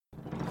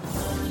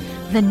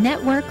The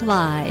Network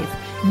Live.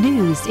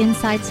 News,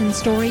 insights, and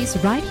stories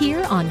right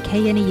here on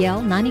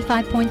KNEL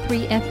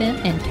 95.3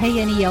 FM and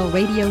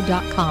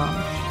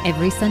KNELradio.com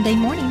every Sunday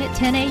morning at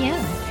 10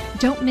 a.m.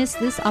 Don't miss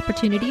this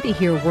opportunity to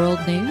hear world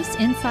news,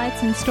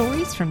 insights, and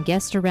stories from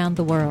guests around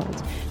the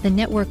world. The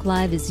Network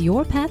Live is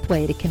your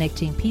pathway to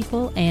connecting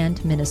people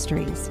and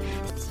ministries.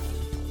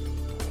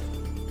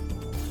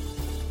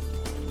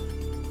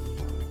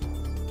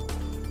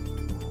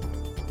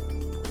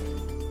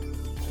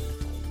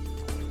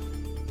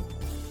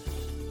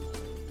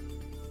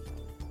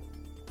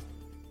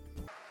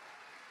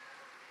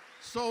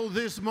 So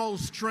this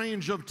most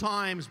strange of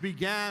times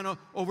began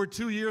over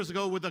 2 years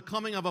ago with the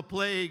coming of a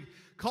plague,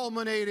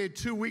 culminated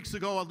 2 weeks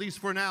ago, at least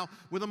for now,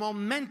 with a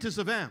momentous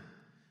event.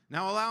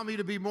 Now allow me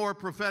to be more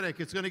prophetic.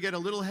 It's going to get a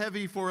little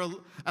heavy for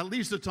at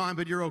least a time,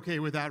 but you're okay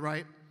with that,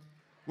 right?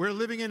 We're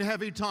living in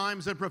heavy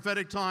times and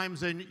prophetic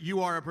times, and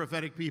you are a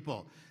prophetic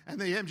people. And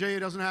the MJA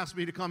doesn't ask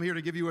me to come here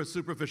to give you a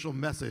superficial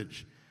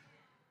message.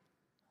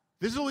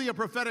 This is only a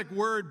prophetic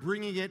word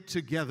bringing it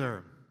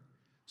together,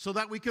 so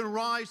that we can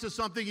rise to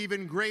something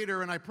even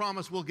greater, and I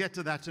promise we'll get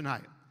to that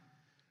tonight.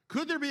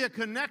 Could there be a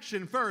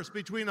connection first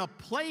between a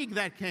plague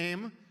that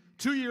came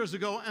 2 years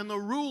ago and the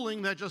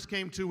ruling that just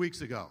came 2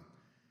 weeks ago?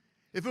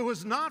 If it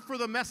was not for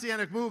the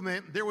Messianic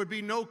movement, there would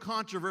be no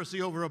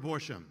controversy over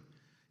abortion.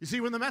 You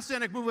see, when the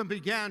Messianic movement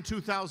began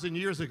 2,000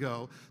 years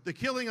ago, the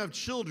killing of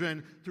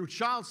children through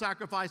child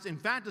sacrifice,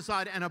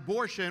 infanticide, and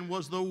abortion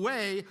was the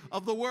way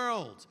of the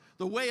world,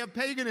 the way of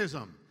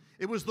paganism.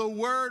 It was the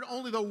word,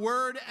 only the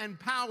word and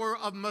power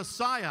of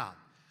Messiah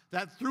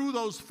that through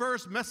those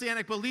first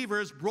Messianic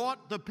believers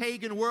brought the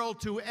pagan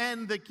world to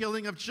end the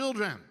killing of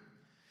children.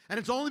 And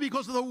it's only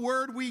because of the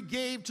word we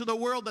gave to the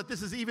world that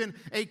this is even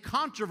a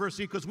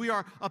controversy, because we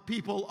are a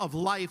people of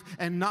life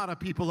and not a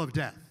people of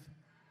death.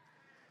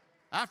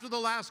 After the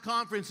last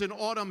conference in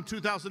autumn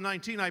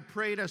 2019, I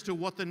prayed as to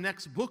what the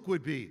next book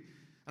would be.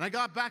 And I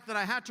got back that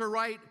I had to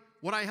write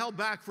what I held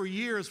back for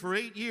years, for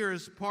 8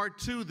 years, part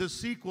 2, the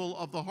sequel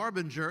of The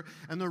Harbinger.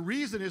 And the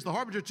reason is, The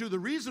Harbinger 2, the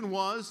reason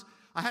was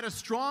I had a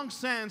strong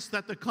sense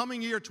that the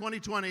coming year,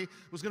 2020,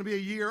 was going to be a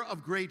year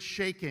of great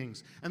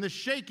shakings. And the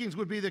shakings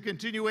would be the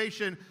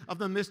continuation of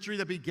the mystery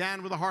that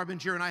began with The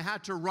Harbinger. And I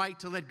had to write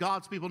to let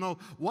God's people know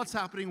what's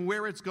happening,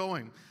 where it's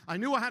going. I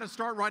knew I had to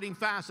start writing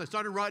fast. I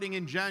started writing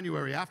in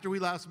January, after we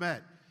last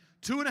met.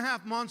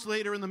 2.5 months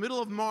later, in the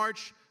middle of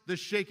March, the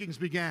shakings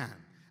began.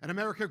 And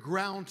America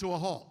ground to a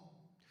halt.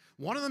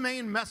 One of the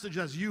main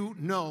messages, you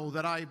know,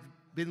 that I've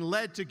been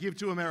led to give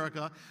to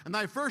America, and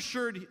that I first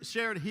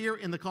shared here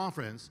in the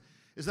conference,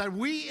 is that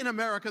we in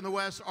America and the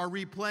West are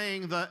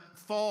replaying the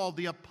fall,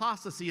 the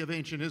apostasy of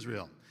ancient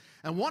Israel.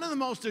 And one of the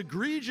most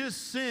egregious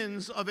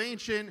sins of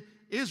ancient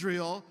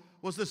Israel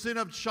was the sin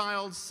of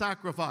child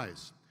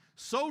sacrifice.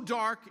 So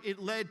dark,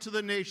 it led to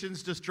the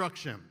nation's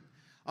destruction.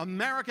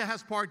 America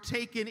has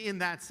partaken in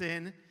that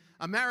sin.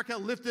 America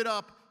lifted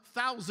up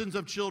thousands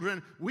of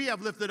children. We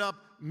have lifted up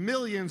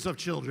millions of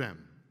children.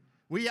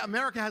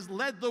 America has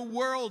led the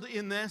world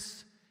in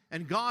this,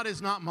 and God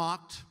is not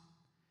mocked.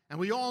 And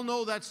we all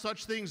know that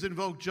such things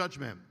invoke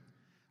judgment.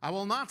 I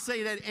will not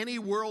say that any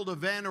world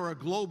event or a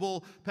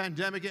global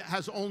pandemic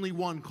has only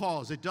one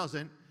cause. It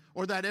doesn't.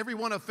 Or that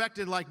everyone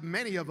affected, like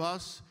many of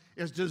us,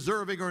 is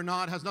deserving or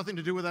not, has nothing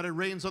to do with that. It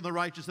rains on the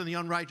righteous and the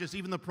unrighteous.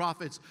 Even the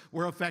prophets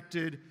were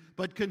affected.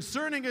 But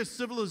concerning a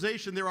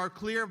civilization, there are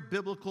clear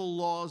biblical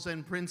laws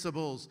and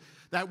principles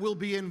that will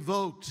be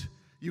invoked.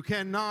 You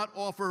cannot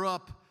offer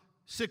up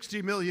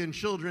 60 million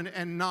children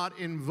and not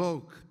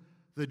invoke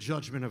the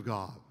judgment of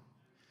God.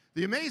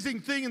 The amazing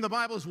thing in the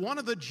Bible is one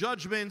of the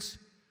judgments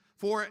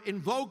for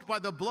invoked by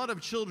the blood of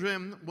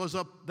children was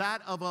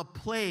that of a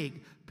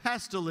plague,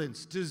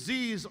 pestilence,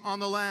 disease on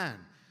the land.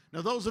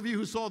 Now, those of you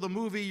who saw the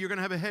movie, you're going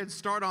to have a head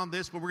start on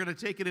this, but we're going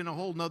to take it in a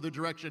whole nother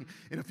direction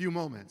in a few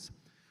moments.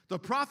 The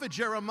prophet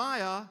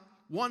Jeremiah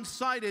once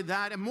cited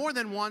that, and more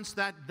than once,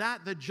 that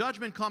the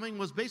judgment coming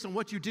was based on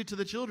what you did to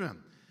the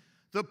children.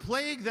 The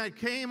plague that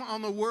came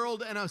on the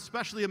world, and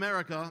especially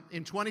America,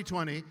 in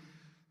 2020,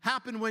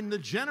 happened when the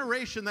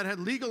generation that had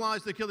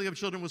legalized the killing of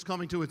children was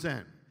coming to its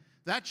end.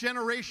 That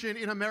generation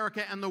in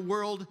America and the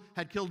world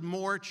had killed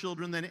more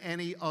children than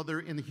any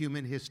other in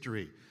human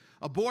history.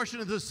 Abortion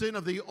is the sin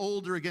of the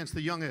older against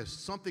the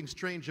youngest. Something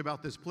strange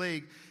about this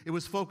plague. It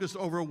was focused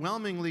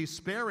overwhelmingly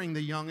sparing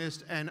the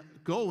youngest and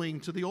going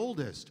to the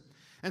oldest.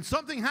 And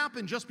something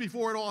happened just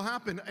before it all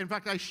happened. In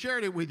fact, I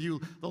shared it with you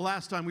the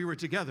last time we were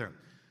together.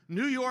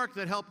 New York,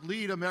 that helped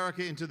lead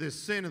America into this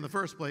sin in the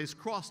first place,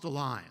 crossed a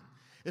line.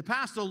 It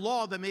passed a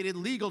law that made it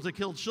legal to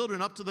kill children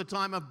up to the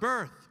time of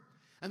birth.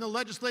 And the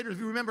legislators,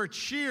 if you remember,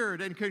 cheered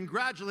and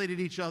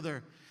congratulated each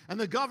other. And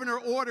the governor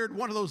ordered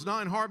one of those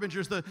 9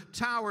 harbingers, the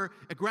tower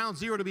at Ground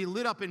Zero, to be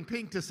lit up in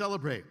pink to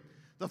celebrate.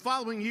 The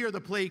following year,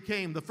 the plague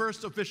came. The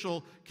first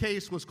official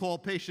case was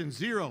called Patient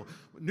Zero.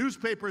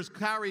 Newspapers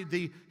carried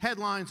the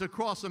headlines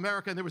across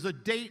America, and there was a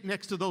date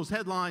next to those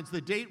headlines.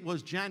 The date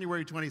was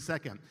January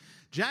 22nd.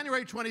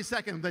 January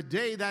 22nd, the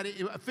day that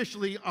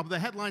officially of the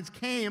headlines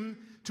came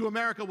to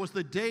America was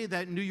the day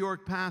that New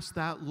York passed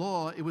that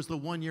law. It was the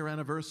one-year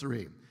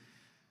anniversary.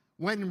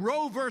 When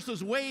Roe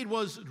versus Wade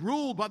was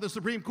ruled by the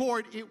Supreme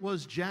Court, it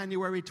was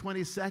January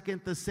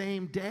 22nd, the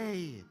same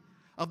day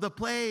of the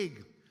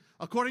plague.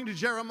 According to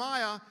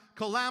Jeremiah,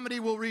 calamity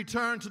will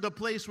return to the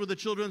place where the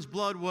children's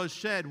blood was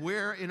shed.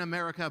 Where in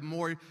America have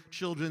more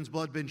children's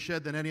blood been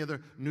shed than any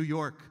other? New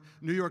York.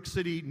 New York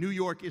City. New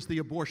York is the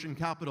abortion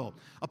capital.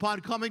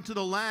 Upon coming to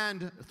the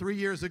land 3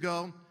 years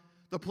ago,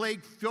 the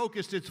plague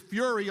focused its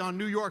fury on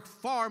New York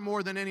far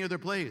more than any other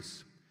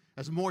place.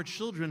 As more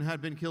children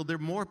had been killed,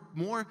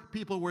 more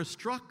people were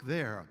struck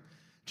there.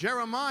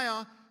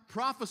 Jeremiah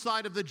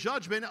prophesied of the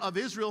judgment of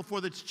Israel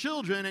for its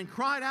children and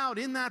cried out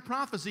in that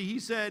prophecy. He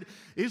said,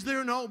 "Is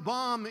there no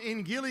balm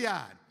in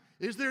Gilead?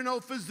 Is there no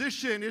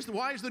physician?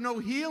 Why is there no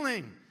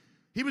healing?"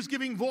 He was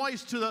giving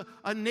voice to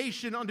a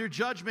nation under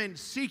judgment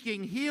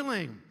seeking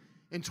healing.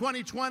 In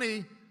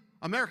 2020,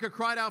 America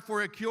cried out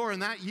for a cure,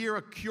 and that year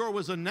a cure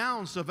was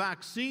announced, a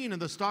vaccine,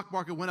 and the stock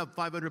market went up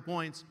 500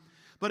 points.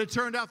 But it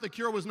turned out the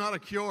cure was not a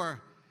cure.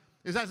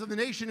 It's as if the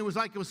nation, it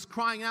was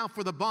crying out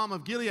for the balm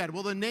of Gilead.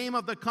 Well, the name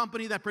of the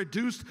company that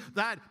produced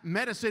that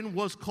medicine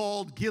was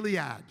called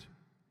Gilead.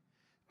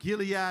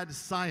 Gilead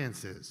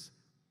Sciences,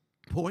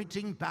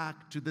 pointing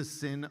back to the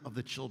sin of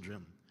the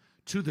children,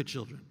 to the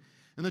children.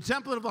 In the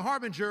template of the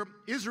Harbinger,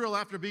 Israel,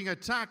 after being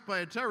attacked by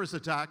a terrorist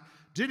attack,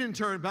 didn't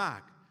turn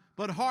back,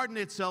 but hardened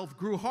itself,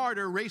 grew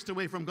harder, raced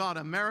away from God.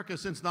 America,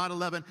 since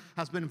 9/11,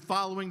 has been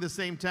following the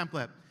same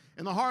template.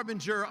 In the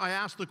Harbinger, I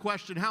asked the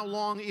question, how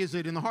long is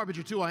it? In the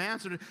Harbinger 2, I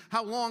answered it,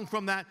 how long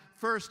from that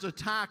first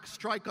attack,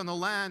 strike on the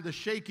land, the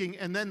shaking,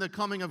 and then the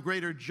coming of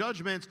greater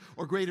judgments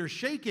or greater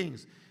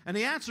shakings? And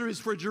the answer is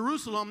for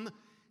Jerusalem,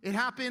 it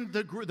happened,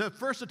 the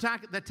first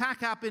attack, the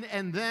attack happened,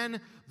 and then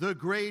the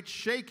great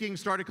shaking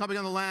started coming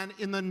on the land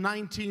in the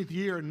 19th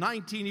year,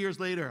 19 years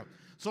later.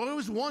 So I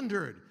always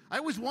wondered,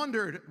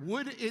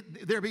 would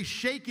there be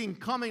shaking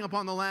coming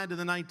upon the land in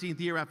the 19th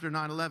year after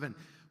 9/11?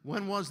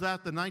 When was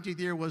that? The 19th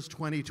year was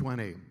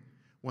 2020,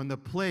 when the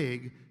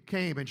plague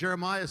came. And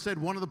Jeremiah said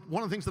one of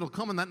the things that will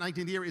come in that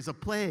 19th year is a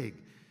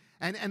plague.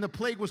 And the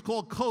plague was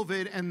called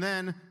COVID, and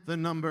then the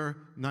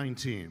number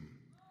 19.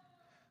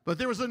 But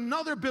there was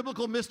another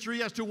biblical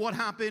mystery as to what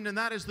happened, and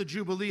that is the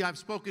Jubilee. I've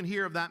spoken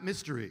here of that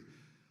mystery.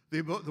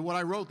 What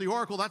I wrote, the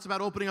Oracle, that's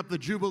about opening up the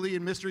Jubilee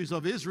and mysteries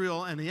of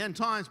Israel and the end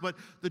times. But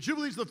the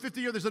Jubilee is the 50th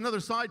year. There's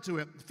another side to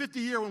it.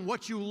 50th year, when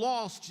what you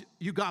lost,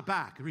 you got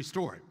back,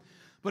 restored.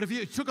 But if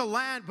you took a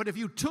land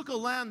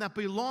that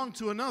belonged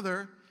to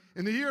another,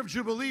 in the year of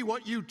Jubilee,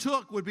 what you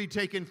took would be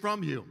taken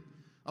from you.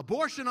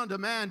 Abortion on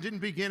demand didn't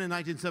begin in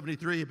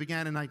 1973. It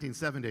began in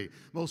 1970,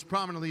 most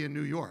prominently in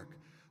New York.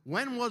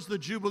 When was the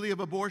Jubilee of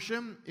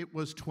abortion? It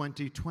was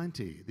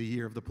 2020, the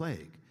year of the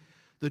plague.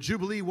 The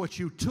Jubilee, what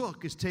you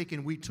took is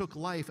taken. We took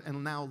life,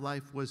 and now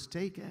life was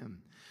taken.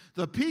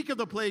 The peak of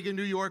the plague in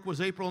New York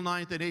was April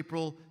 9th and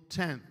April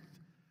 10th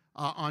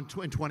in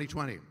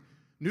 2020.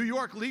 New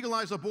York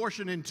legalized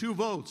abortion in 2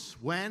 votes.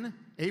 When?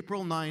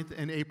 April 9th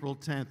and April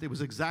 10th. It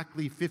was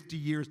exactly 50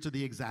 years to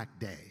the exact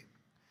day.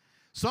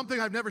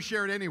 Something I've never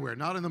shared anywhere,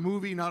 not in the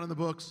movie, not in the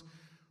books.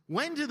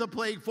 When did the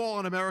plague fall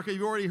on America?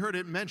 You already heard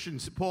it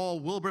mentioned.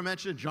 Paul Wilbur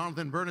mentioned,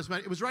 Jonathan Burness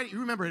mentioned. It was right, you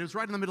remember it was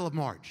right in the middle of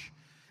March.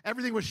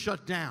 Everything was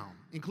shut down,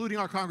 including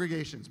our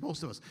congregations,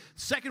 most of us.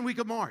 Second week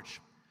of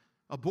March.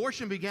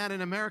 Abortion began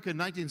in America in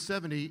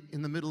 1970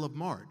 in the middle of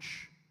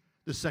March,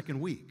 the second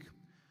week.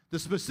 The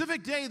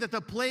specific day that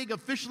the plague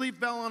officially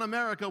fell on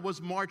America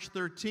was March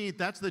 13th.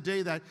 That's the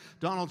day that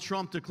Donald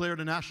Trump declared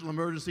a national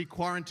emergency,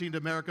 quarantined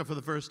America for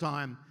the first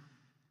time.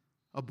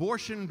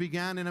 Abortion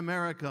began in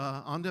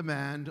America on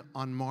demand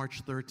on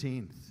March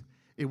 13th.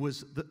 It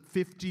was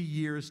 50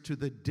 years to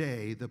the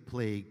day the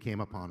plague came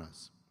upon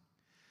us.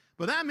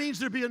 But that means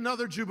there'd be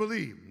another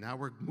Jubilee. Now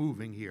we're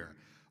moving here.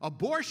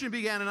 Abortion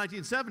began in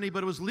 1970,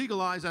 but it was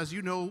legalized, as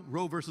you know,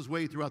 Roe versus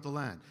Wade throughout the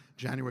land,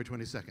 January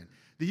 22nd.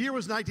 The year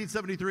was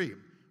 1973.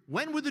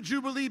 When would the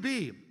Jubilee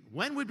be?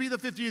 When would be the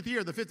 50th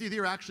year? The 50th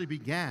year actually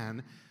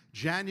began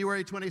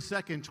January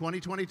 22nd,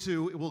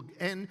 2022. It will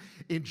end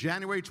in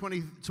January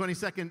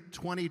 22nd,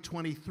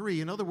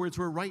 2023. In other words,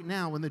 we're right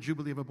now in the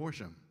Jubilee of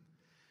abortion.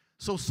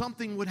 So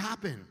something would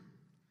happen.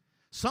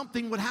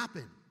 Something would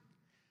happen.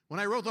 When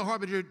I wrote the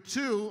Harbinger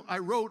 2, I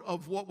wrote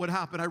of what would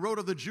happen. I wrote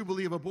of the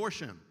Jubilee of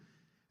abortion.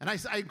 And I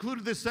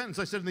included this sentence.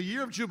 I said, in the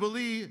year of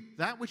Jubilee,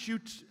 that which you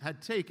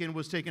had taken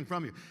was taken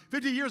from you.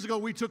 50 years ago,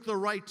 we took the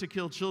right to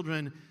kill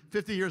children.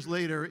 50 years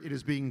later, it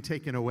is being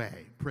taken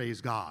away. Praise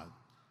God.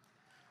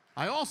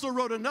 I also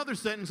wrote another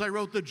sentence. I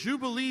wrote, the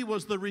Jubilee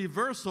was the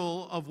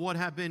reversal of what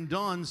had been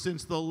done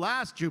since the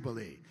last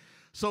Jubilee.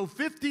 So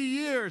 50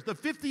 years, the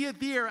 50th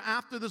year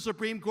after the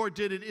Supreme Court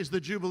did it is the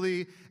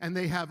Jubilee, and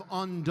they have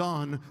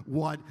undone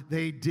what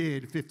they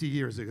did 50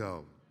 years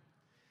ago.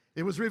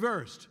 It was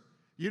reversed.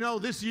 You know,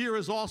 this year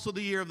is also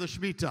the year of the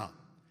Shemitah.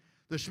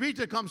 The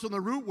Shemitah comes from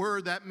the root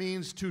word that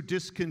means to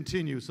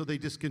discontinue, so they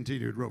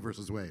discontinued Roe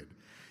versus Wade.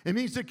 It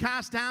means to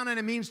cast down, and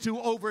it means to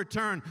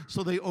overturn,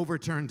 so they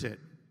overturned it.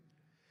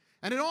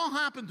 And it all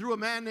happened through a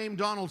man named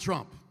Donald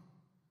Trump.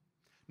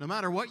 no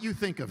matter what you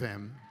think of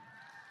him,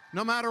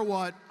 no matter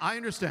what, I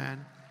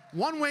understand.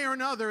 One way or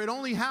another, it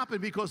only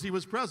happened because he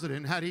was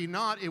president. Had he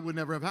not, it would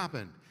never have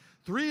happened.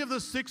 3 of the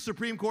 6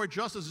 Supreme Court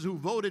justices who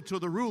voted to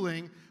the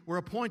ruling were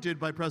appointed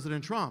by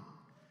President Trump.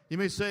 You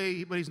may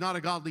say, but he's not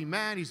a godly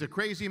man, he's a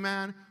crazy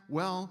man.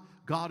 Well,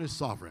 God is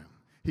sovereign.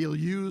 He'll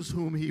use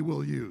whom he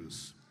will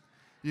use.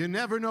 You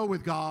never know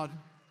with God.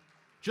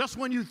 Just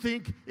when you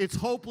think it's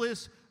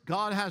hopeless,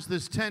 God has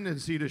this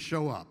tendency to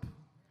show up.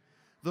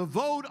 The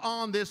vote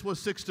on this was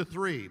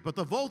 6-3, but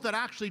the vote that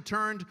actually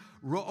turned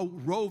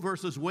Roe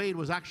versus Wade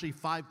was actually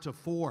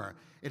 5-4.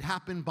 It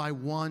happened by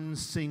one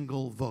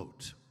single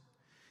vote.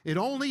 It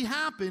only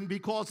happened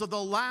because of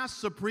the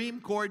last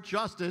Supreme Court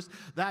justice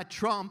that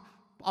Trump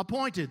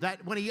appointed,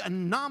 that when he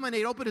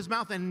opened his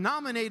mouth and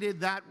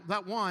nominated that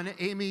one,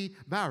 Amy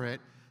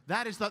Barrett,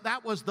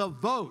 that was the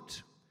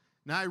vote.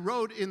 Now, I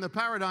wrote in The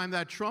Paradigm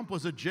that Trump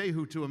was a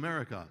Jehu to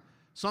America,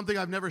 something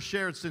I've never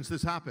shared since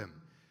this happened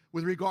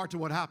with regard to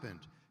what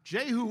happened.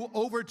 Jehu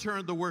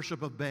overturned the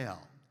worship of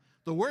Baal.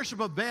 The worship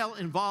of Baal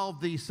involved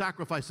the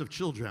sacrifice of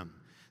children.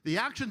 The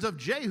actions of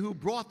Jehu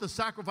brought the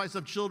sacrifice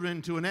of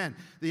children to an end.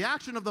 The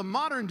action of the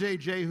modern-day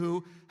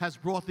Jehu has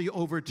brought the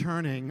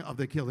overturning of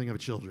the killing of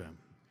children.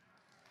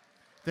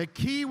 The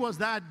key was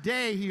that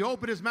day he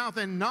opened his mouth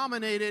and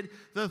nominated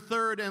the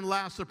 3rd and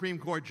last Supreme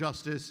Court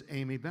Justice,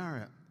 Amy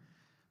Barrett.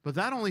 But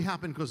that only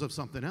happened because of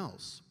something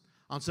else.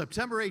 On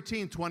September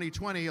 18,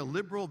 2020, a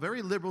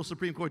very liberal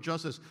Supreme Court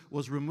justice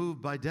was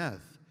removed by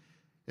death.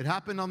 It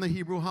happened on the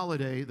Hebrew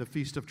holiday, the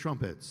Feast of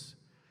Trumpets.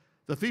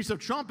 The Feast of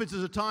Trumpets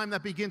is a time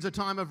that begins a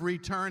time of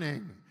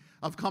returning,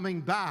 of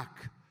coming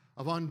back,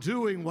 of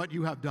undoing what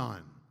you have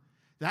done.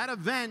 That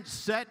event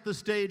set the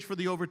stage for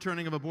the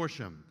overturning of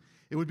abortion.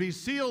 It would be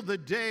sealed the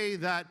day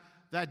that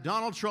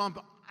Donald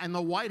Trump and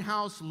the White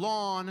House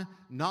lawn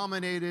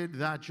nominated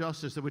that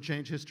justice that would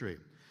change history.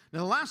 Now,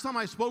 the last time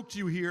I spoke to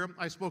you here,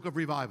 I spoke of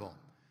revival.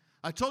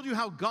 I told you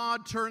how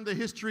God turned the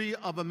history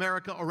of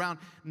America around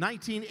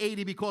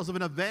 1980 because of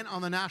an event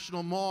on the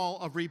National Mall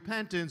of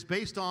repentance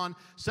based on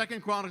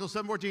 2 Chronicles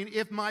 7:14,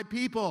 if my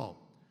people.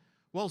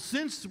 Well,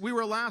 since we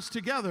were last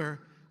together,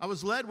 I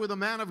was led with a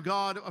man of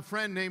God, a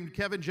friend named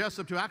Kevin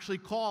Jessup, to actually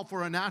call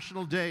for a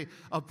national day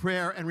of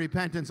prayer and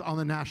repentance on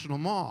the National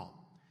Mall.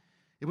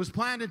 It was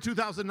planned in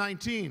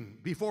 2019,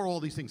 before all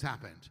these things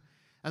happened.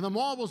 And the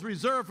mall was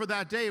reserved for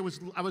that day.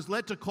 I was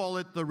led to call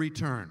it the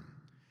Return.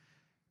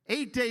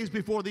 8 days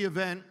before the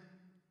event,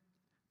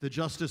 the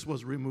justice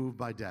was removed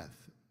by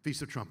death,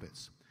 Feast of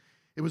Trumpets.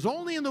 It was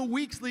only in the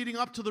weeks leading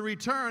up to the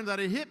return that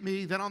it hit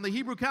me that on the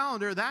Hebrew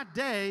calendar that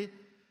day,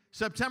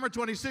 September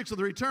 26th of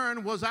the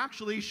return, was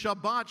actually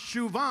Shabbat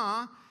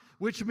Shuvah,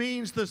 which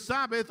means the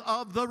Sabbath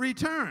of the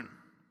return.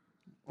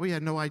 We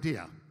had no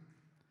idea.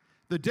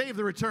 The day of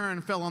the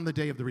return fell on the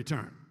day of the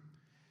return.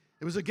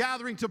 It was a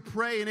gathering to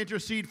pray and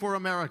intercede for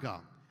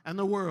America and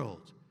the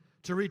world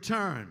to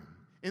return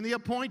in the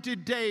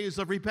appointed days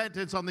of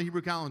repentance on the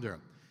Hebrew calendar.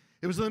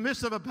 It was in the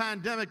midst of a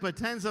pandemic, but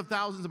tens of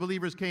thousands of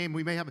believers came.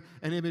 We may have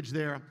an image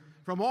there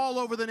from all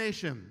over the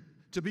nation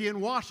to be in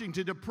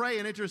Washington to pray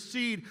and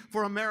intercede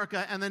for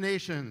America and the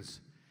nations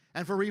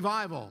and for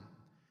revival.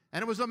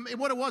 And it was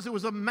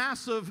a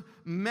massive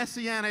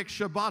messianic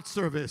Shabbat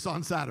service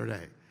on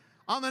Saturday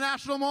on the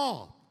National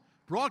Mall,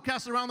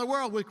 broadcast around the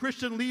world with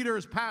Christian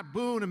leaders, Pat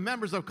Boone, and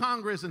members of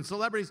Congress and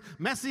celebrities,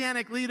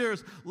 messianic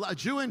leaders,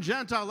 Jew and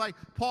Gentile, like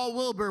Paul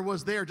Wilbur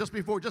was there just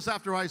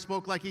after I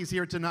spoke, like he's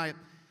here tonight.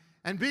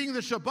 And being the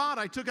Shabbat,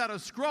 I took out a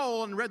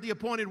scroll and read the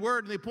appointed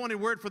word, and the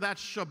appointed word for that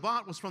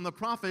Shabbat was from the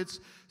prophets,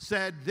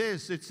 said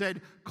this. It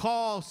said,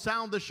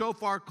 sound the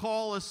shofar,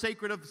 call a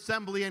sacred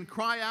assembly, and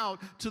cry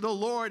out to the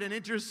Lord and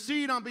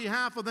intercede on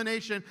behalf of the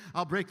nation.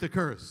 I'll break the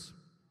curse,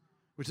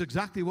 which is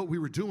exactly what we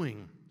were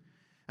doing.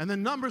 And the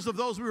numbers of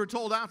those, we were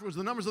told afterwards,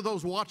 the numbers of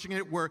those watching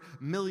it were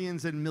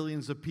millions and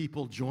millions of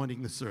people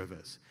joining the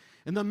service.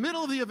 In the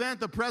middle of the event,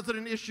 the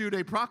president issued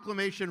a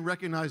proclamation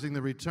recognizing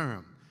the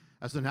return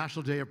as the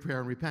National Day of Prayer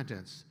and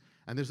Repentance.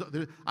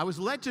 And I was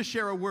led to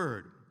share a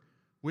word,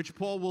 which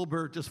Paul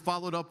Wilbur just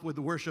followed up with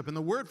the worship. And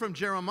the word from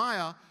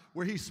Jeremiah,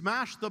 where he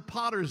smashed the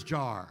potter's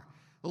jar.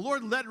 The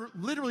Lord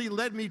literally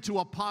led me to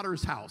a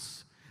potter's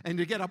house and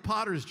to get a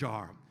potter's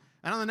jar.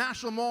 And on the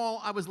National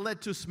Mall, I was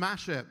led to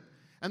smash it.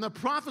 And the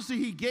prophecy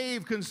he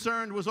gave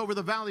was over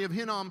the valley of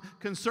Hinnom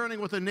concerning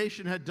what the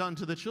nation had done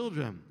to the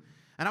children.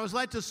 And I was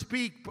led to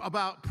speak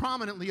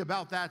prominently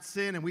about that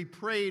sin, and we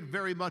prayed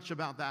very much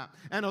about that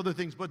and other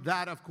things, but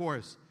that, of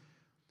course.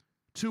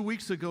 2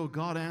 weeks ago,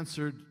 God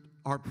answered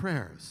our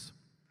prayers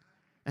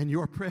and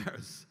your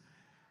prayers.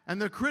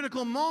 And the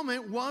critical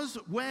moment was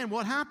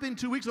what happened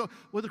 2 weeks ago?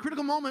 Well, the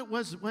critical moment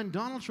was when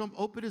Donald Trump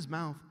opened his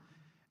mouth,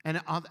 and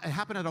it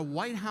happened at a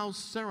White House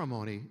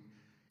ceremony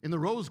in the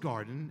Rose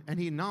Garden, and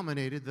he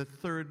nominated the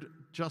 3rd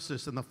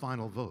justice in the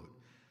final vote.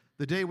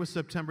 The day was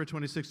September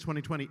 26,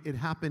 2020. It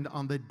happened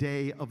on the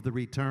day of the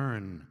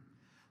return.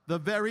 The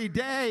very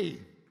day.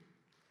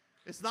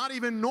 It's not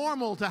even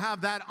normal to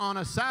have that on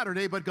a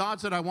Saturday, but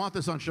God said, I want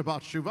this on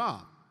Shabbat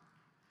Shuvah.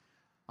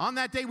 On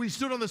that day we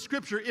stood on the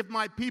scripture, if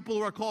my people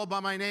who are called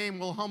by my name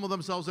will humble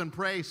themselves and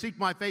pray, seek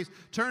my face,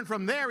 turn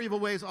from their evil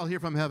ways, I'll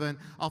hear from heaven,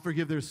 I'll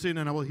forgive their sin,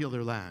 and I will heal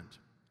their land.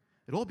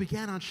 It all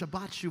began on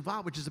Shabbat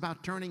Shuvah, which is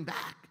about turning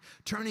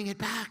it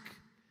back.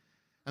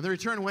 And the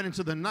return went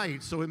into the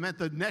night, so it meant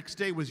the next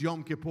day was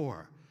Yom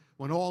Kippur,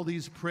 when all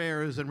these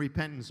prayers and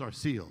repentance are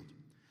sealed.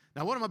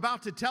 Now, what I'm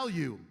about to tell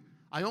you,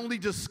 I only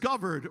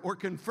discovered or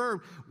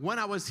confirmed when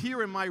I was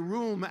here in my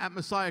room at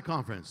Messiah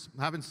Conference.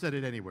 I haven't said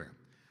it anywhere.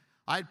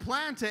 I'd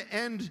planned to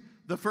end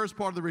the first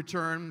part of the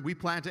return. We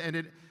planned to end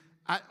it,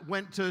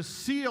 went to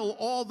seal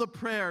all the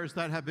prayers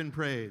that have been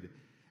prayed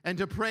and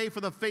to pray for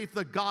the faith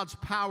of God's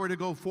power to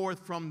go forth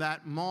from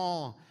that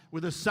mall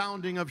with the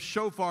sounding of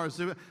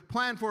shofars,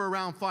 planned for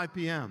around 5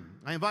 p.m.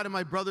 I invited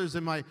my brothers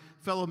and my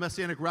fellow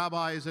Messianic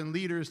rabbis and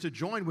leaders to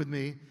join with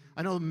me.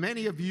 I know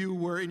many of you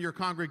were in your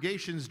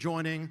congregations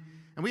joining,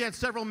 and we had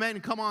several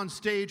men come on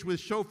stage with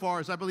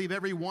shofars. I believe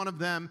every one of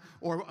them,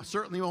 or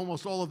certainly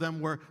almost all of them,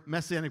 were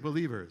Messianic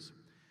believers.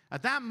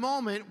 At that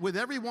moment, with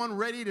everyone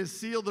ready to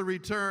seal the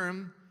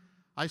return,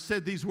 I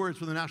said these words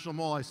from the National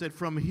Mall. I said,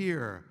 from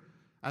here,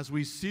 as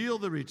we seal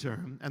the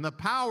return and the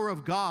power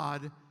of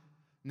God,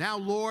 now,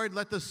 Lord,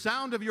 let the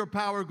sound of your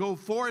power go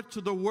forth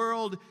to the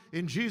world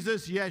in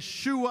Jesus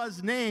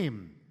Yeshua's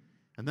name.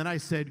 And then I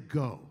said,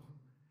 go.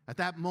 At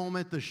that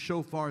moment, the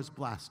shofars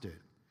blasted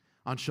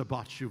on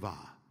Shabbat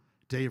Shuvah,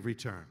 day of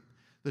return.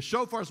 The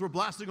shofars were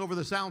blasting over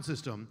the sound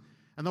system,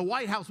 and the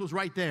White House was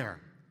right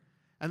there.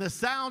 And the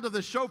sound of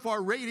the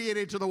shofar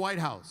radiated to the White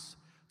House.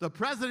 The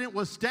president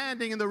was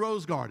standing in the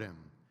Rose Garden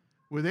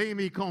with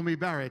Amy Coney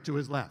Barrett to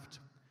his left.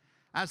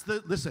 As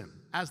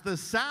the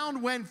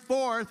sound went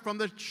forth from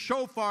the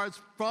shofars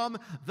from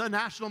the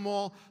National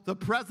Mall, the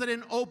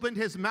president opened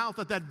his mouth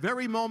at that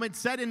very moment,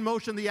 set in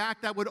motion the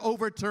act that would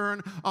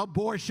overturn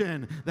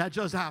abortion. That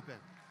just happened.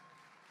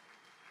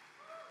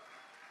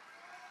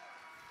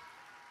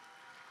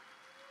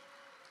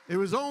 It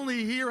was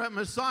only here at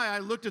Messiah I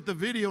looked at the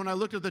video and I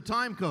looked at the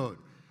time code.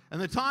 And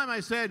the time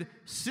I said,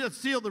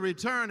 seal the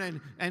return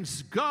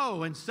and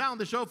go and sound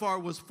the shofar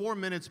was 4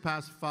 minutes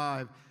past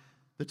 5.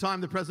 The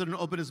time the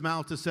president opened his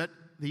mouth to set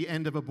the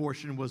end of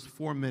abortion was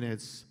 4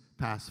 minutes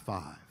past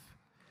 5.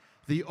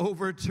 The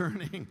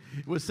overturning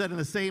was set in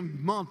the same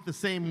month, the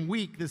same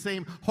week, the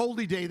same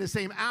holy day, the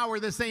same hour,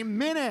 the same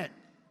minute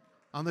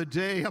on the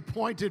day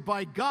appointed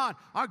by God.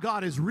 Our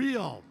God is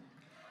real.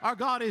 Our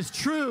God is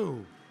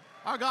true.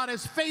 Our God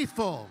is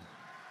faithful.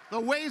 The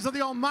ways of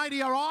the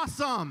Almighty are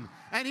awesome,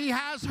 and He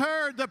has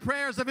heard the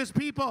prayers of His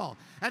people,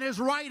 and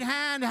His right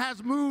hand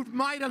has moved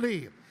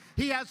mightily.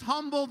 He has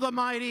humbled the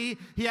mighty.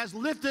 He has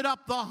lifted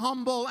up the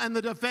humble and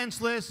the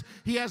defenseless.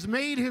 He has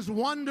made His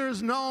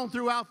wonders known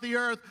throughout the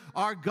earth.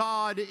 Our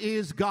God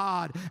is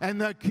God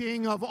and the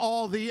King of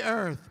all the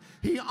earth.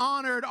 He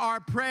honored our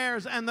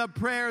prayers and the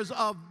prayers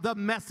of the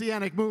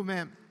Messianic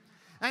movement.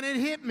 And it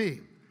hit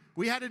me.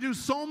 We had to do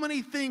so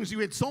many things. You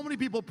had so many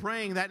people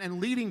praying that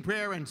and leading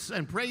prayer and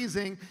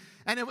praising.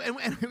 And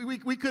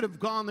we could have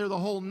gone there the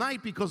whole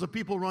night because of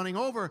people running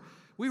over.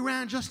 We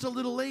ran just a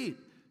little late,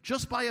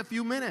 just by a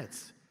few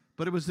minutes.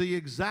 But it was the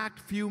exact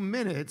few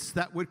minutes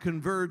that would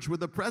converge with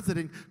the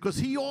president because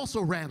he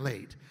also ran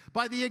late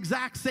by the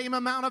exact same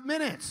amount of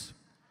minutes.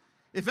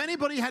 If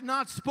anybody had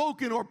not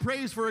spoken or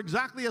praised for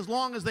exactly as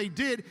long as they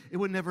did, it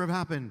would never have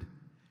happened.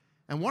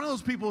 And one of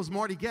those people was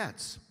Marty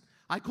Goetz.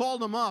 I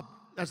called him up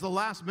as the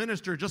last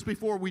minister just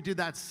before we did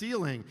that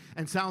sealing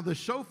and sounded the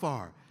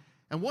shofar.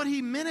 And what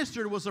he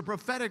ministered was a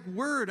prophetic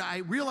word. I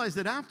realized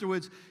it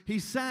afterwards. He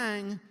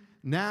sang,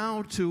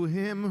 "Now to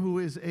Him who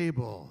is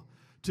able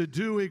to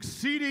do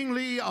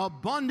exceedingly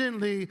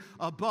abundantly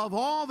above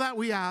all that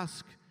we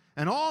ask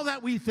and all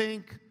that we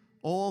think,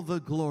 all the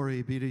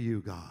glory be to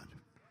you, God."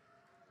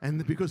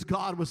 And because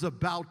God was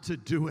about to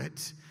do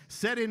it,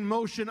 set in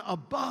motion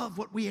above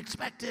what we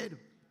expected.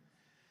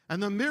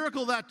 And the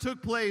miracle that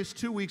took place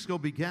 2 weeks ago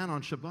began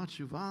on Shabbat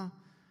Shuvah.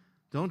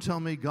 Don't tell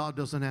me God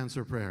doesn't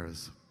answer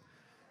prayers.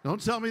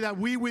 Don't tell me that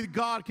we with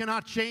God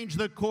cannot change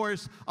the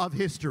course of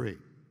history.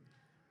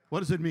 What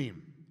does it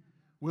mean?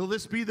 Will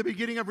this be the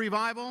beginning of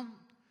revival,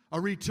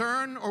 a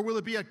return, or will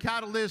it be a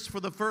catalyst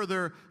for the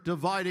further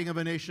dividing of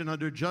a nation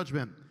under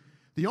judgment?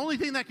 The only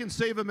thing that can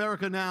save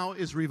America now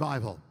is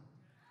revival.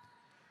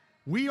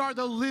 We are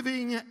the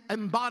living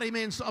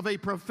embodiments of a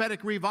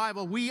prophetic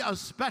revival. We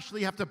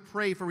especially have to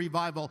pray for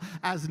revival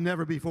as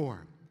never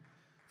before.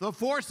 The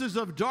forces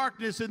of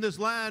darkness in this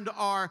land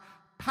are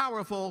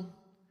powerful.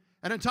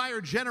 An entire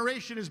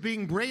generation is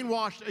being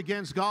brainwashed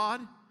against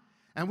God.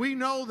 And we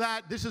know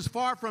that this is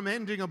far from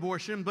ending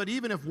abortion, but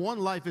even if one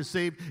life is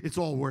saved, it's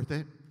all worth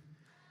it.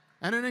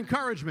 And an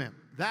encouragement,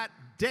 that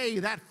day,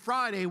 that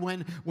Friday,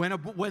 when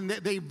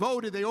they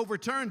voted, they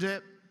overturned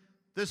it,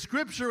 the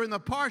scripture in the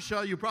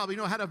Parsha, you probably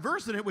know, had a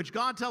verse in it which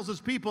God tells His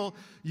people,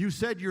 you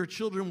said your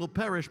children will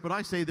perish, but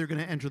I say they're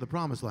going to enter the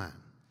promised land.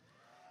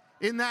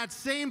 In that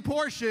same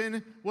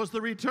portion was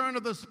the return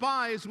of the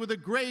spies with the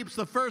grapes,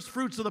 the first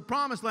fruits of the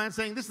promised land,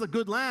 saying this is a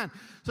good land.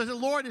 So I said,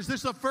 Lord, is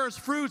this the first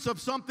fruits of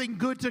something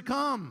good to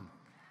come?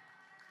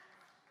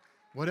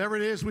 Whatever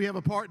it is, we have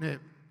a part in it.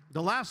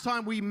 The last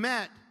time we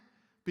met,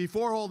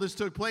 before all this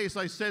took place,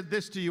 I said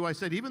this to you. I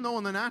said, even though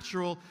in the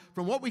natural,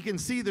 from what we can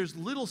see, there's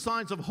little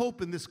signs of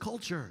hope in this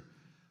culture,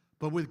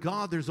 but with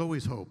God, there's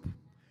always hope.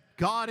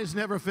 God is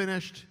never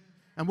finished,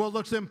 and what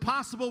looks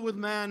impossible with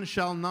man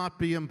shall not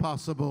be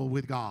impossible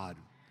with God.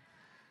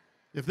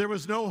 If there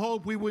was no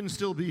hope, we wouldn't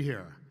still be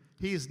here.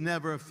 He's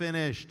never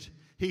finished.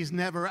 He's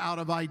never out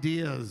of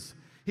ideas.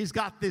 He's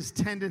got this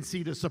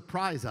tendency to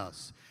surprise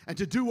us and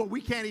to do what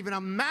we can't even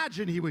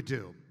imagine he would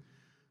do.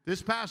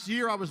 This past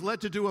year, I was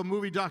led to do a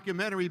movie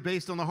documentary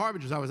based on the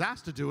Harbingers. I was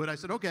asked to do it. I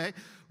said, okay.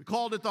 We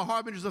called it The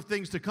Harbingers of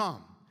Things to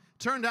Come.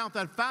 Turned out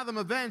that Fathom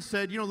Events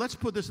said, let's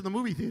put this in the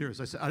movie theaters.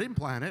 I said, I didn't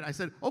plan it. I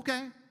said,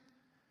 okay.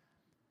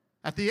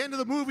 At the end of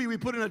the movie, we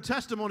put in a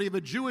testimony of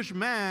a Jewish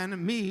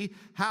man, me,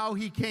 how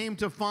he came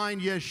to find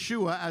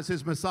Yeshua as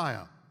his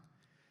Messiah.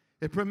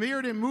 It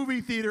premiered in movie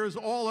theaters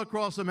all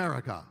across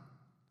America.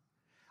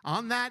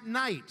 On that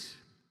night,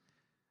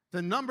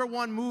 the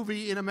 #1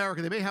 movie in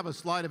America, they may have a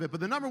slide of it, but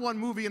the #1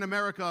 movie in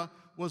America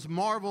was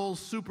Marvel's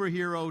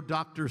superhero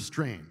Doctor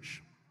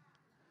Strange.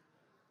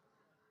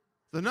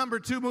 The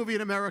 #2 movie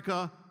in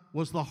America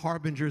was The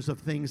Harbingers of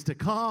Things to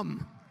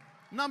Come.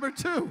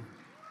 #2.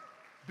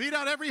 Beat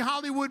out every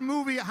Hollywood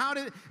movie.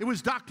 It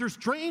was Doctor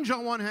Strange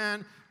on one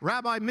hand,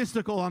 Rabbi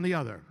Mystical on the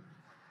other.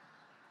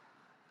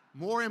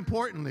 More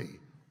importantly,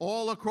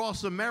 all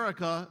across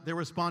America, there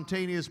were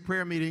spontaneous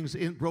prayer meetings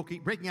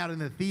breaking out in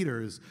the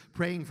theaters,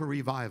 praying for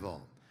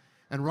revival.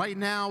 And right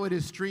now it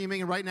is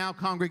streaming, and right now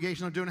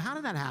congregations are doing it. How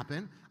did that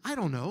happen? I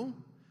don't know.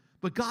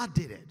 But God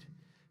did it.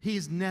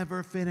 He's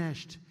never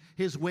finished.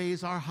 His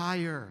ways are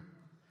higher.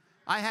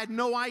 I had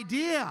no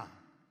idea.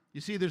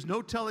 You see, there's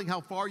no telling how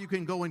far you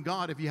can go in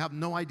God if you have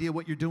no idea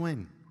what you're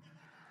doing.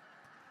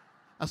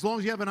 As long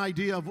as you have an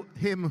idea of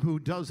him who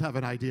does have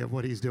an idea of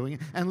what he's doing,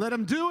 and let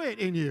him do it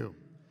in you.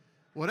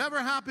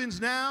 Whatever happens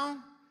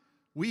now,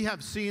 we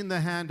have seen the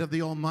hand of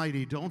the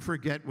Almighty. Don't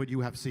forget what you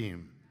have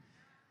seen.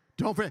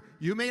 Don't forget.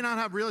 You may not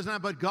have realized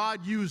that, but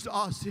God used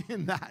us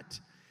in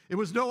that. It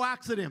was no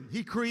accident.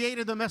 He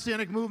created the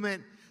Messianic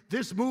movement.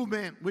 This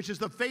movement, which is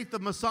the faith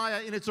of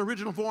Messiah in its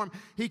original form,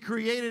 he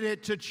created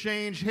it to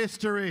change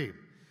history.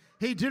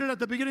 He did it at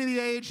the beginning of the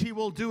age. He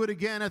will do it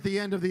again at the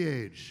end of the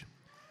age.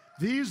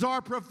 These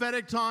are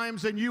prophetic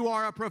times, and you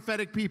are a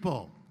prophetic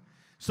people.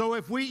 So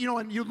if we,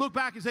 and you look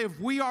back and say, if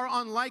we are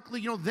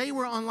unlikely, they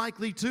were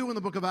unlikely too in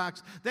the book of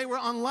Acts. They were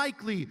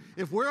unlikely.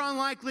 If we're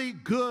unlikely,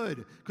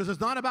 good, because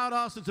it's not about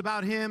us, it's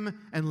about him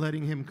and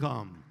letting him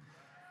come.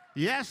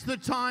 Yes, the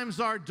times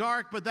are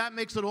dark, but that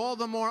makes it all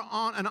the more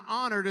an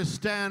honor to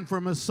stand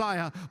for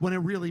Messiah when it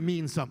really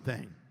means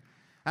something.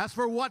 As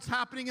for what's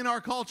happening in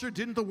our culture,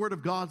 didn't the Word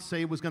of God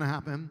say it was going to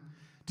happen?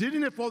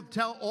 Didn't it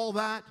tell all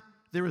that?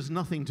 There is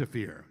nothing to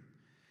fear.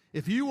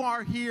 If you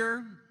are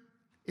here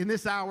in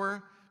this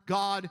hour,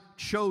 God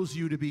chose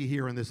you to be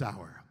here in this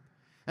hour.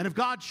 And if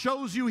God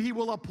chose you, he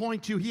will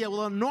appoint you. He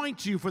will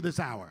anoint you for this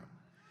hour.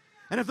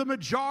 And if the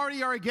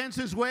majority are against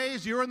his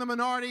ways, you're in the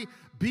minority,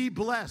 be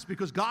blessed,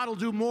 because God will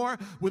do more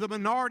with a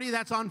minority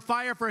that's on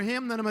fire for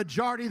him than a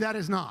majority that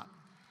is not.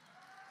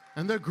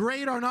 And the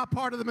great are not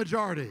part of the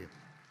majority.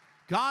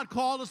 God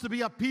called us to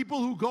be a people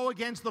who go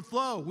against the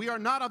flow. We are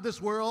not of this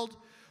world.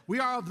 We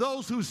are of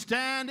those who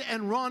stand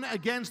and run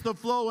against the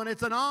flow, and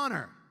it's an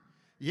honor.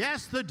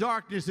 Yes, the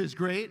darkness is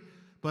great,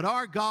 but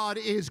our God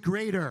is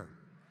greater.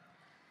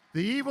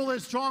 The evil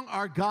is strong.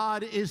 Our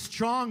God is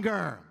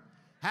stronger.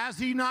 Has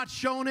he not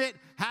shown it?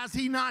 Has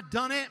he not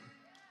done it?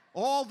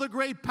 All the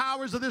great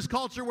powers of this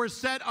culture were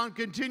set on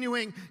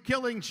continuing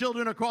killing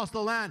children across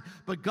the land,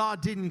 but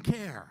God didn't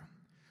care.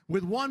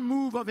 With one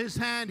move of his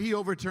hand, he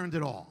overturned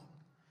it all.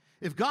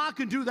 If God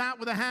can do that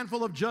with a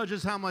handful of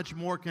judges, how much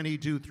more can he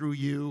do through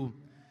you?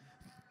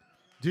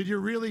 Did you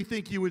really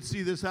think you would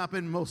see this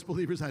happen? Most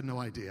believers had no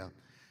idea.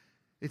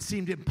 It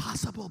seemed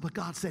impossible, but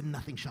God said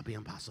nothing shall be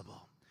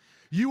impossible.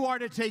 You are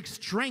to take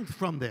strength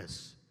from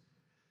this.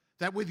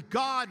 That with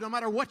God, no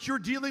matter what you're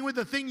dealing with,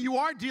 the thing you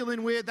are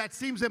dealing with that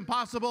seems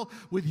impossible,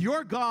 with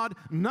your God,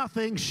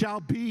 nothing shall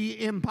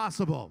be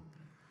impossible.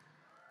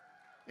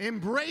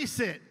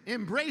 Embrace it.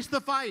 Embrace the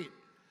fight.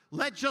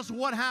 Let just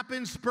what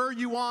happens spur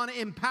you on,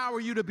 empower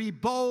you to be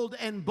bold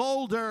and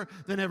bolder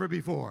than ever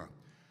before.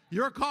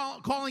 Your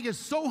calling is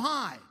so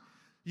high,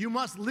 you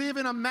must live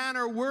in a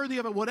manner worthy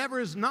of it. Whatever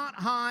is not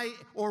high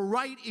or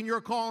right in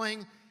your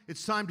calling,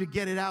 it's time to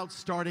get it out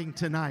starting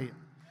tonight.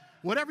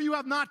 Whatever you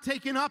have not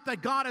taken up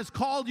that God has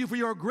called you for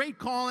your great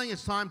calling,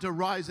 it's time to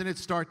rise in it,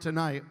 start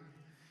tonight.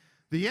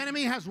 The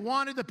enemy has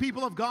wanted the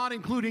people of God,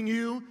 including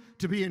you,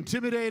 to be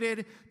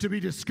intimidated, to be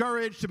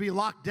discouraged, to be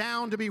locked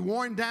down, to be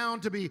worn down,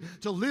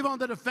 to live on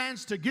the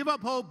defense, to give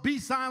up hope, be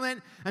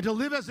silent, and to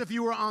live as if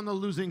you were on the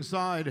losing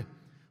side.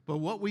 But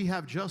what we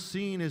have just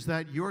seen is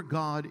that your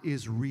God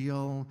is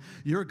real.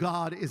 Your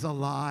God is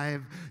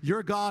alive.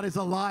 Your God is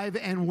alive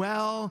and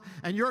well.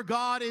 And your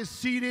God is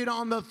seated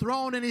on the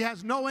throne, and he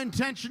has no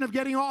intention of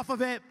getting off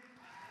of it.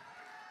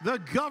 The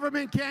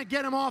government can't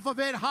get him off of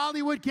it.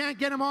 Hollywood can't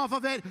get him off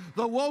of it.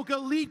 The woke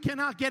elite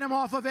cannot get him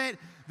off of it.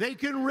 They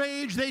can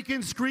rage, they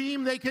can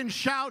scream, they can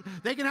shout,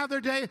 they can have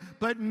their day,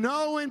 but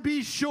know and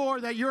be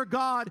sure that your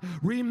God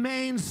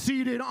remains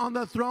seated on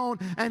the throne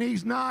and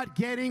he's not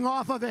getting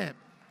off of it.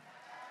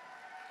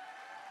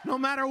 No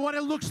matter what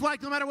it looks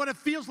like, no matter what it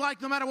feels like,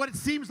 no matter what it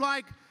seems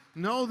like,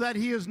 know that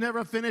he is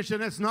never finished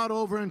and it's not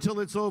over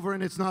until it's over,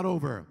 and it's not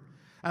over.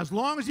 As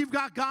long as you've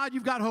got God,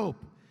 you've got hope.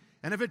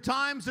 And if at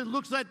times it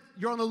looks like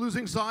you're on the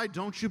losing side,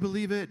 don't you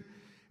believe it?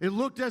 It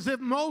looked as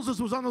if Moses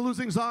was on the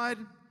losing side.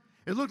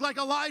 It looked like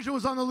Elijah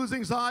was on the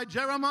losing side,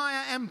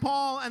 Jeremiah and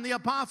Paul and the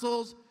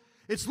apostles.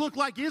 It's looked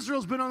like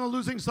Israel's been on the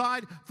losing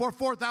side for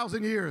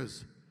 4,000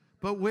 years.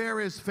 But where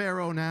is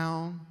Pharaoh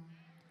now?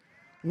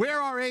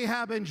 Where are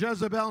Ahab and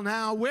Jezebel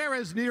now? Where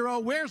is Nero?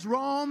 Where's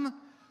Rome?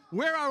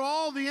 Where are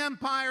all the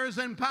empires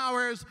and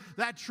powers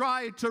that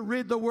tried to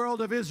rid the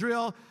world of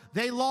Israel?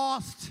 They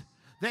lost.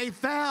 They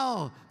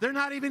fell. They're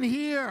not even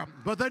here.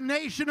 But the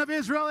nation of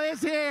Israel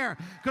is here,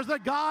 because the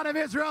God of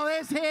Israel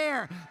is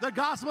here. The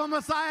gospel of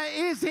Messiah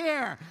is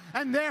here.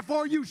 And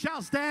therefore you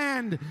shall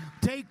stand.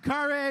 Take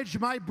courage,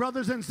 my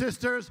brothers and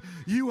sisters.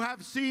 You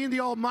have seen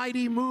the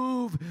Almighty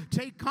move.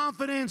 Take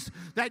confidence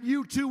that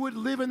you too would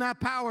live in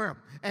that power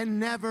and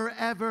never,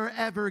 ever,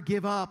 ever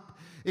give up.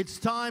 It's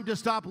time to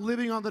stop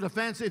living on the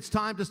defense. It's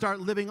time to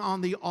start living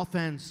on the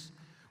offense.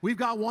 We've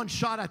got one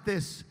shot at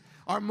this.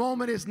 Our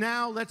moment is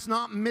now. Let's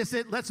not miss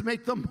it. Let's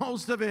make the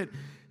most of it.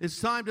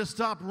 It's time to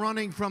stop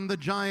running from the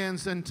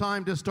giants and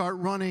time to start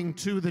running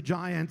to the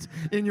giants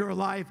in your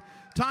life.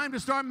 Time to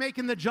start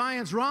making the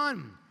giants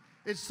run.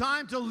 It's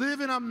time to live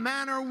in a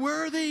manner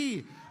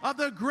worthy of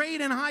the great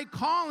and high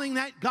calling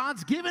that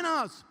God's given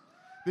us.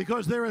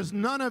 Because there is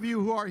none of you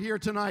who are here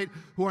tonight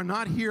who are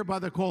not here by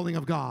the calling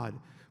of God.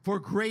 For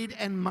great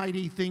and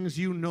mighty things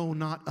you know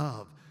not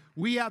of.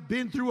 We have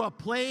been through a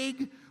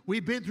plague.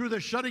 We've been through the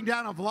shutting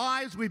down of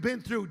lives. We've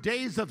been through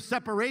days of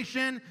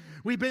separation.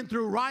 We've been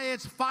through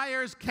riots,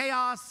 fires,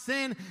 chaos,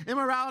 sin,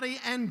 immorality,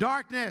 and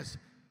darkness.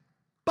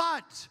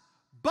 But,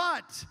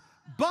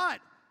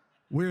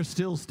 we're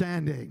still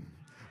standing.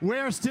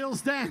 We're still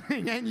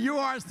standing, and you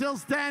are still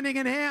standing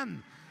in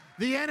him.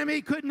 The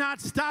enemy could not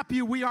stop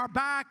you. We are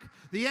back.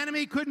 The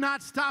enemy could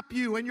not stop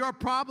you, and your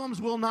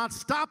problems will not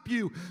stop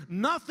you.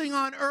 Nothing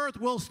on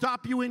earth will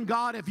stop you in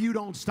God if you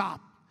don't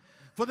stop.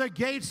 For the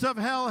gates of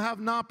hell have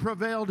not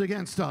prevailed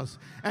against us,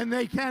 and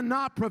they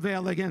cannot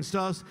prevail against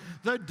us.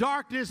 The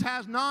darkness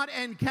has not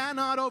and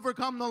cannot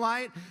overcome the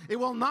light. It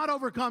will not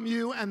overcome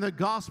you, and the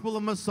gospel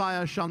of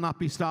Messiah shall not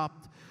be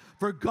stopped.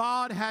 For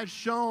God has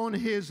shown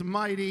his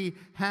mighty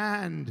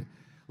hand.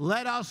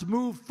 Let us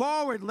move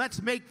forward.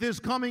 Let's make this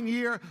coming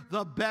year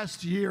the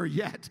best year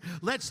yet.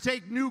 Let's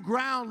take new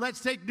ground.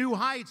 Let's take new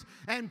heights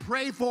and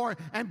pray for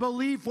and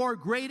believe for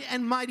great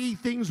and mighty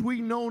things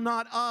we know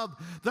not of.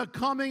 The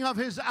coming of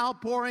his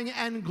outpouring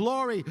and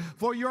glory.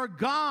 For your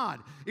God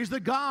is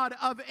the God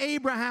of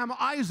Abraham,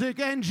 Isaac,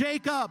 and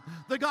Jacob.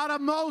 The God of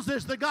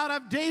Moses, the God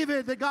of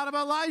David, the God of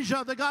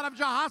Elijah, the God of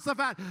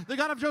Jehoshaphat, the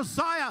God of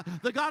Josiah,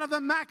 the God of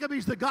the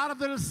Maccabees, the God of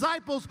the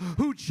disciples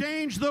who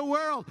changed the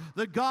world.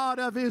 The God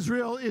of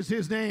Israel is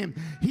his name.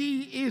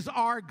 He is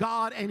our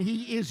God, and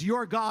he is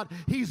your God.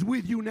 He's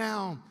with you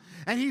now.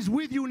 And he's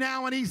with you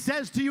now, and he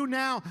says to you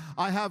now,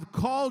 I have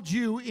called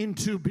you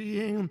into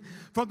being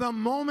from the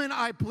moment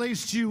I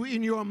placed you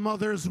in your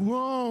mother's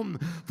womb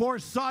for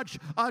such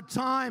a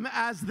time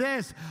as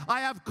this.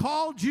 I have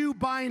called you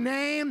by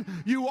name.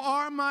 You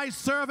are my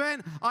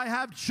servant. I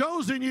have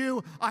chosen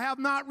you. I have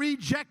not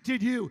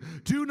rejected you.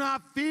 Do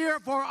not fear,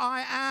 for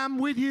I am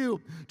with you.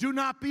 Do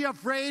not be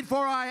afraid,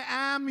 for I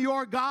am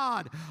your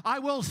God. I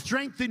will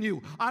strengthen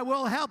you. I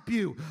will help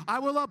you. I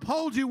will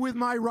uphold you with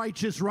my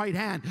righteous right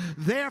hand.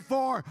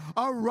 Therefore,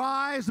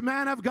 arise,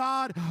 man of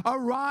God.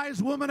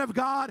 Arise, woman of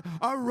God.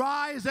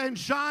 Arise and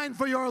shine,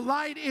 for your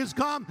light is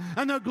come,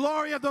 and the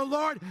glory of the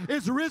Lord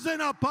is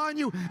risen upon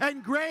you.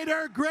 And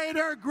greater,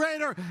 greater,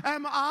 greater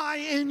am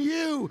I in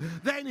you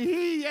than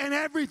he and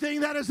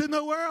everything that is in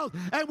the world.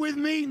 And with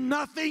me,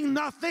 nothing,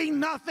 nothing,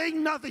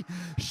 nothing, nothing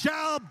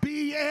shall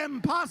be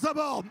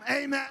impossible.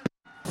 Amen.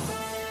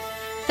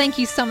 Thank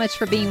you so much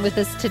for being with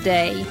us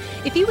today.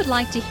 If you would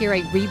like to hear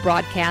a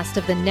rebroadcast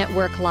of the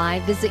network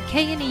live, visit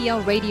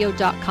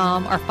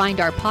knelradio.com or find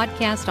our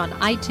podcast on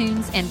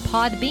iTunes and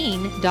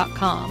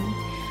podbean.com.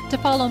 To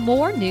follow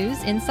more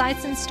news,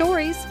 insights, and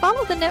stories,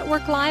 follow the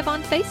Network Live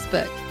on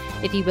Facebook.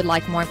 If you would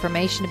like more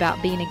information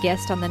about being a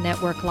guest on the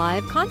Network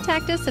Live,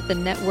 contact us at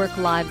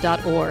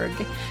thenetworklive.org.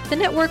 The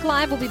Network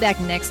Live will be back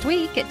next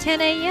week at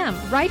 10 a.m.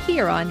 right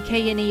here on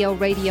KNEL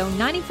Radio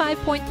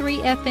 95.3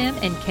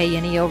 FM and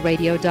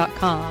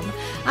knelradio.com.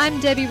 I'm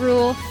Debbie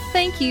Rule.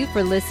 Thank you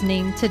for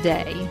listening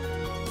today.